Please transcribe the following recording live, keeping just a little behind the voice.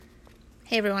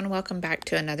Hey everyone, welcome back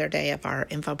to another day of our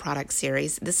info product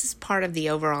series. This is part of the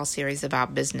overall series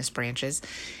about business branches,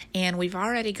 and we've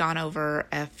already gone over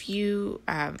a few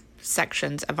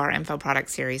sections of our info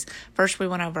product series. First, we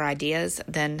went over ideas,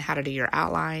 then how to do your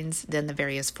outlines, then the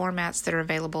various formats that are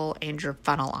available, and your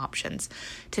funnel options.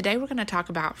 Today, we're going to talk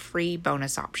about free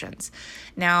bonus options.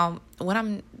 Now,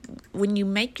 when you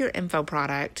make your info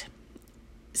product,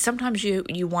 sometimes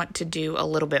you want to do a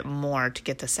little bit more to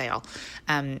get the sale.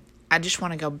 I just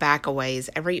want to go back a ways.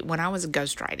 When I was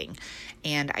ghostwriting,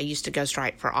 and I used to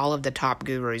ghostwrite for all of the top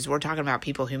gurus, we're talking about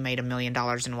people who made $1 million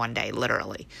in one day,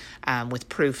 literally, with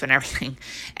proof and everything,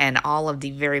 and all of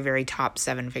the very, very top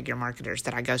 7-figure marketers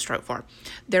that I ghostwrote for.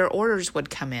 Their orders would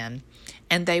come in,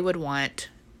 and they would want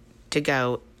to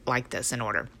go like this in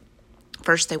order.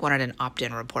 First, they wanted an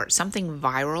opt-in report, something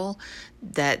viral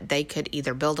that they could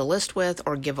either build a list with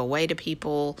or give away to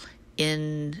people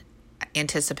in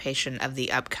anticipation of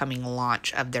the upcoming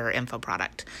launch of their info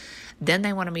product. Then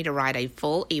they wanted me to write a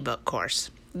full ebook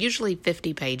course, usually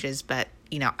 50 pages, but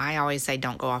I always say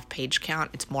don't go off page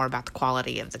count. It's more about the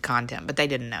quality of the content, but they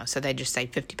didn't know, so they just say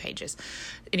 50 pages,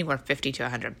 anywhere 50 to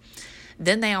 100.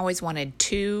 Then they always wanted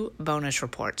 2 bonus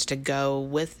reports to go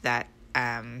with that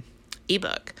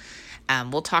ebook.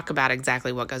 We'll talk about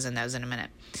exactly what goes in those in a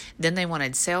minute. Then they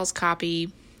wanted sales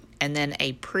copy, and then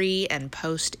a pre and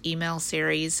post email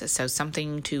series. So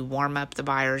something to warm up the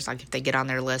buyers, like if they get on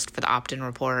their list for the opt-in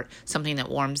report, something that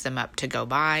warms them up to go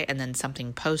buy, and then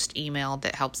something post email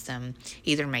that helps them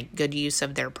either make good use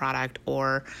of their product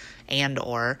or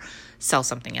sell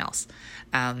something else.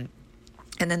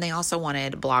 And then they also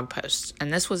wanted blog posts.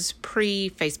 And this was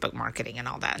pre-Facebook marketing and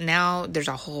all that. Now there's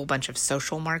a whole bunch of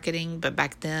social marketing. But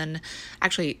back then,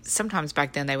 sometimes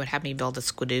back then they would have me build a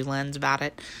Squidoo lens about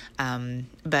it.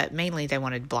 But mainly they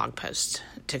wanted blog posts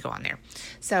to go on there.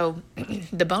 So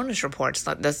the bonus reports,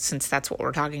 since that's what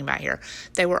we're talking about here,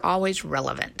 they were always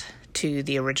relevant to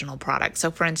the original product.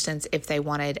 So for instance, if they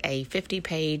wanted a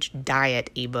 50-page diet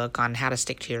ebook on how to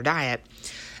stick to your diet,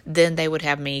 then they would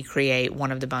have me create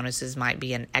one of the bonuses might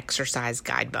be an exercise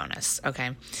guide bonus,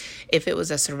 okay? If it was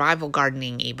a survival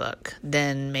gardening ebook,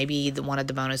 then maybe one of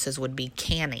the bonuses would be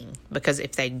canning, because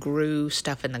if they grew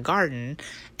stuff in the garden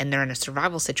and they're in a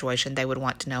survival situation, they would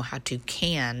want to know how to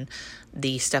can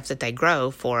the stuff that they grow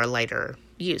for later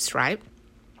use, right?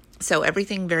 So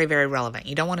everything very, very relevant.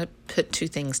 You don't want to put 2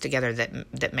 things together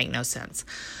that make no sense.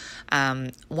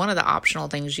 One of the optional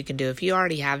things you can do, if you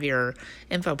already have your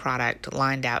info product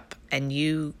lined up and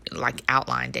you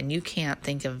outlined and you can't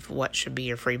think of what should be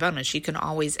your free bonus, you can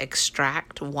always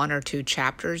extract 1 or 2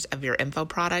 chapters of your info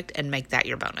product and make that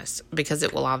your bonus, because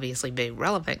it will obviously be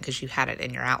relevant because you had it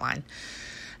in your outline.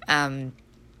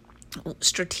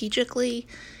 Strategically,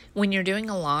 when you're doing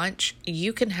a launch,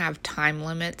 you can have time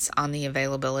limits on the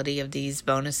availability of these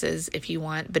bonuses if you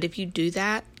want, but if you do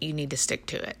that, you need to stick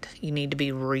to it. You need to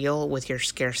be real with your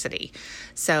scarcity.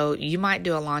 So you might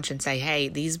do a launch and say, hey,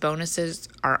 these bonuses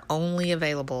are only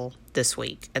available this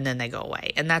week, and then they go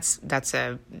away. And that's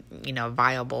a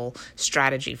viable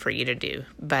strategy for you to do.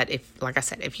 But like I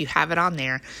said, if you have it on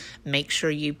there, make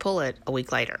sure you pull it a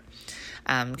week later,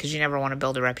 because you never want to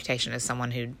build a reputation as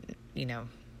someone who,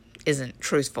 isn't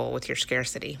truthful with your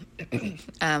scarcity.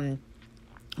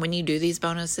 When you do these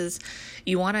bonuses,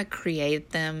 you want to create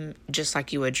them just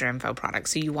like you would your info product.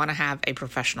 So you want to have a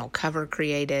professional cover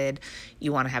created.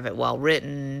 You want to have it well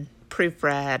written,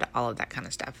 proofread, all of that kind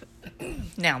of stuff.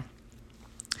 Now,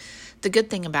 the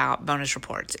good thing about bonus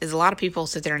reports is a lot of people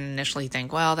sit there and initially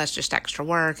think, well, that's just extra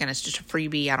work and it's just a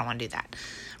freebie. I don't want to do that.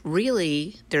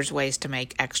 Really, there's ways to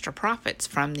make extra profits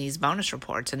from these bonus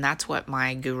reports, and that's what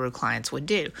my guru clients would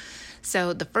do.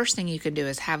 So the first thing you could do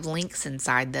is have links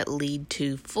inside that lead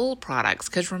to full products,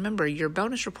 because remember, your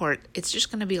bonus report, it's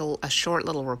just going to be a short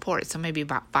little report, so maybe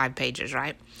about 5 pages,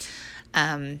 right?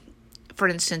 For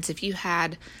instance, if you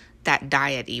had that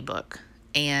diet ebook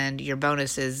and your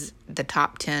bonus is the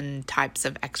top 10 types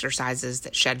of exercises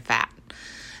that shed fat,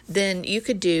 then you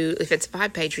could do, if it's a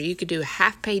 5-pager, you could do a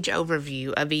half-page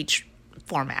overview of each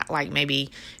format. Like maybe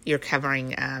you're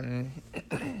covering,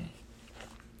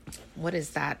 what is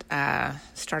that?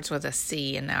 Starts with a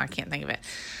C, and now I can't think of it.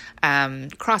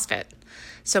 CrossFit.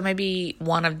 So maybe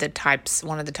one of the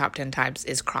top 10 types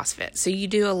is CrossFit. So you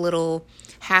do a little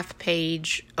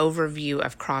half-page overview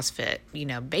of CrossFit.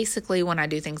 Basically when I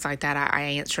do things like that, I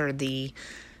answer the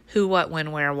who, what,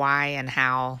 when, where, why, and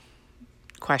how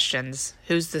questions.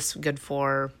 Who's this good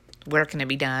for? Where can it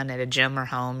be done? At a gym or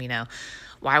home?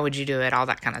 Why would you do it? All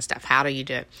that kind of stuff. How do you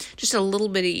do it? Just a little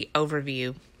bitty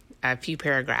overview, a few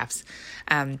paragraphs.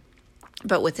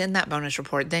 But within that bonus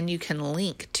report, then you can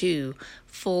link to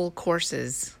full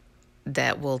courses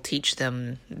that will teach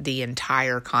them the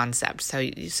entire concept. So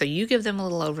you give them a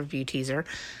little overview teaser,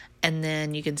 and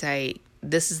then you can say,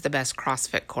 this is the best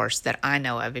CrossFit course that I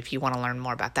know of if you want to learn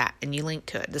more about that. And you link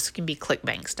to it. This can be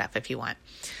ClickBank stuff if you want,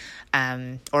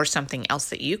 or something else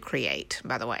that you create,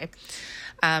 by the way.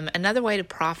 Another way to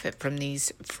profit from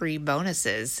these free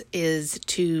bonuses is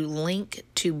to link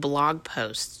to blog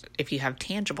posts if you have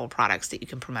tangible products that you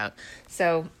can promote.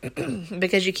 So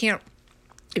because you can't,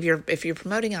 if you're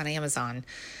promoting on Amazon,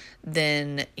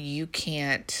 then you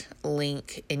can't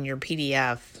link in your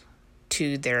PDF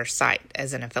to their site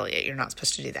as an affiliate. You're not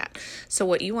supposed to do that. So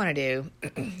what you want to do,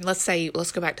 let's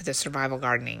go back to the survival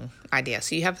gardening idea.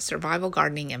 So you have a survival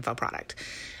gardening info product.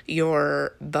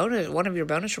 One of your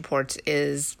bonus reports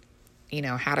is,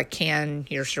 how to can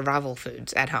your survival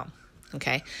foods at home.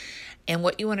 Okay. And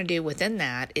what you want to do within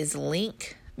that is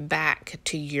link back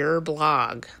to your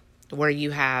blog where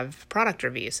you have product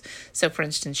reviews. So for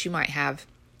instance, you might have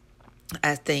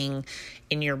a thing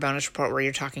in your bonus report where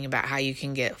you're talking about how you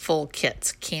can get full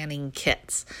kits, canning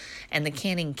kits. And the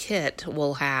canning kit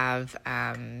will have,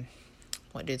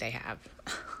 what do they have?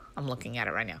 I'm looking at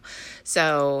it right now.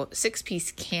 So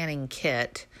 6-piece canning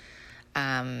kit,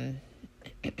 well,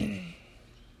 it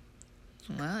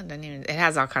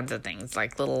has all kinds of things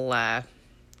like little,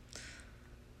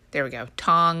 there we go,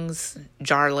 tongs,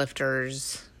 jar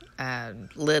lifters,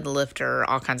 lid lifter,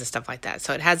 all kinds of stuff like that.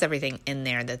 So it has everything in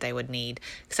there that they would need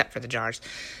except for the jars.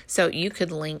 So you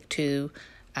could link to,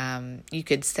 you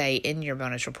could say in your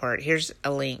bonus report, here's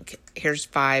a link, here's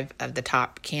 5 of the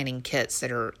top canning kits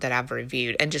that I've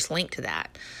reviewed, and just link to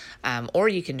that. Or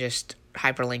you can just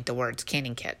hyperlink the words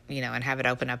canning kit, and have it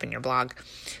open up in your blog.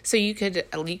 So you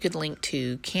could link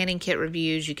to canning kit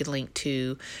reviews. You could link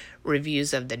to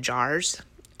reviews of the jars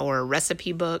or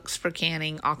recipe books for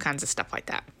canning, all kinds of stuff like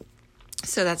that.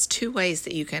 So that's 2 ways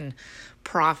that you can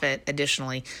profit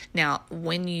additionally. Now,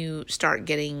 when you start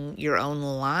getting your own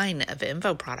line of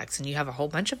info products and you have a whole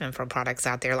bunch of info products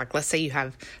out there, like let's say you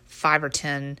have 5 or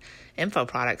 10 info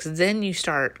products, then you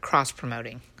start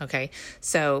cross-promoting, okay?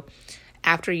 So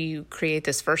after you create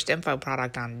this first info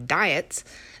product on diets,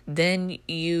 then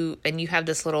you have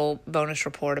this little bonus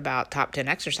report about top 10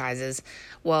 exercises,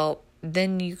 well,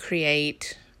 then you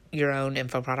create your own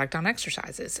info product on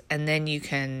exercises. And then you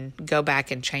can go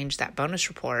back and change that bonus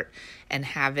report and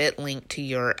have it linked to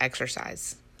your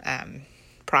exercise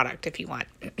product if you want.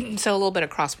 So a little bit of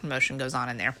cross promotion goes on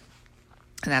in there.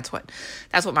 And that's what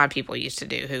my people used to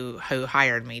do who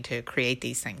hired me to create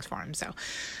these things for them. So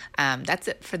that's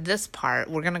it for this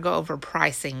part. We're going to go over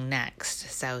pricing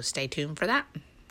next. So stay tuned for that.